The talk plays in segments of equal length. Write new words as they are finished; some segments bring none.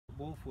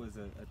Wolf was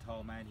a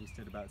tall man. He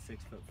stood about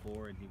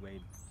 6'4", and he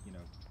weighed, you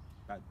know,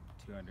 about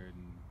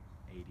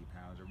 280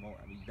 pounds or more.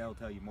 I mean, they'll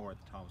tell you more at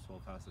the Thomas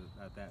Wolfe House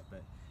about that,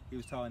 but he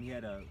was tall, and he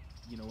had a,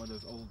 you know, one of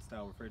those old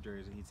style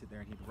refrigerators, and he'd sit there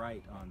and he'd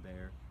write on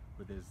there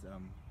with his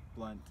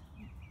blunt,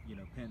 you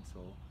know,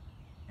 pencil.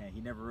 And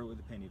he never wrote with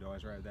a pen, he'd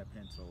always write with that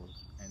pencil,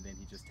 and then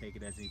he'd just take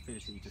it as he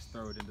finished it, he'd just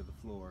throw it into the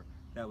floor.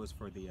 That was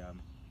for the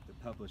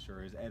publisher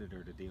or his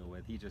editor to deal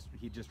with. He'd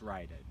just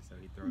write it, so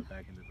he'd throw it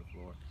back into the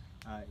floor.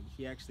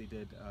 He actually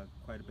did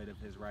quite a bit of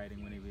his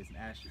writing when he was in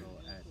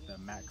Asheville at the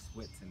Max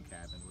Whitson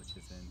cabin, which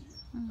is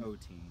in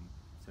Otine.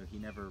 So he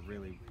never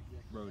really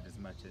wrote as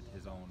much at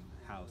his own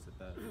house at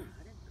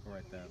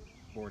the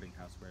boarding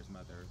house where his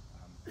mother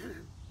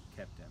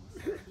kept him.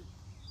 So.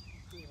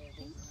 Thank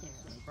you.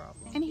 No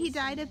problem. And he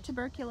died of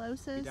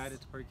tuberculosis? He died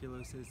of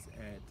tuberculosis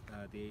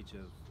at the age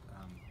of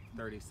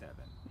 37.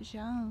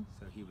 Young.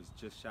 So he was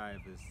just shy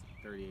of his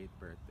 38th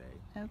birthday.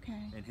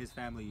 Okay. And his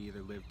family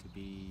either lived to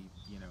be,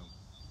 you know,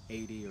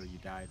 80 or you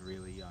died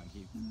really young.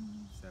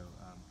 So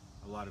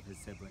a lot of his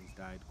siblings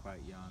died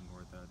quite young,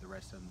 or the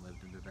rest of them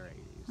lived into their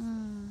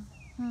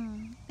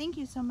 80s. Thank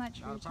you so much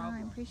for Not your a time.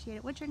 problem. Appreciate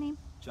it. What's your name?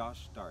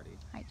 Josh Darty.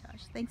 Hi,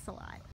 Josh. Thanks a lot.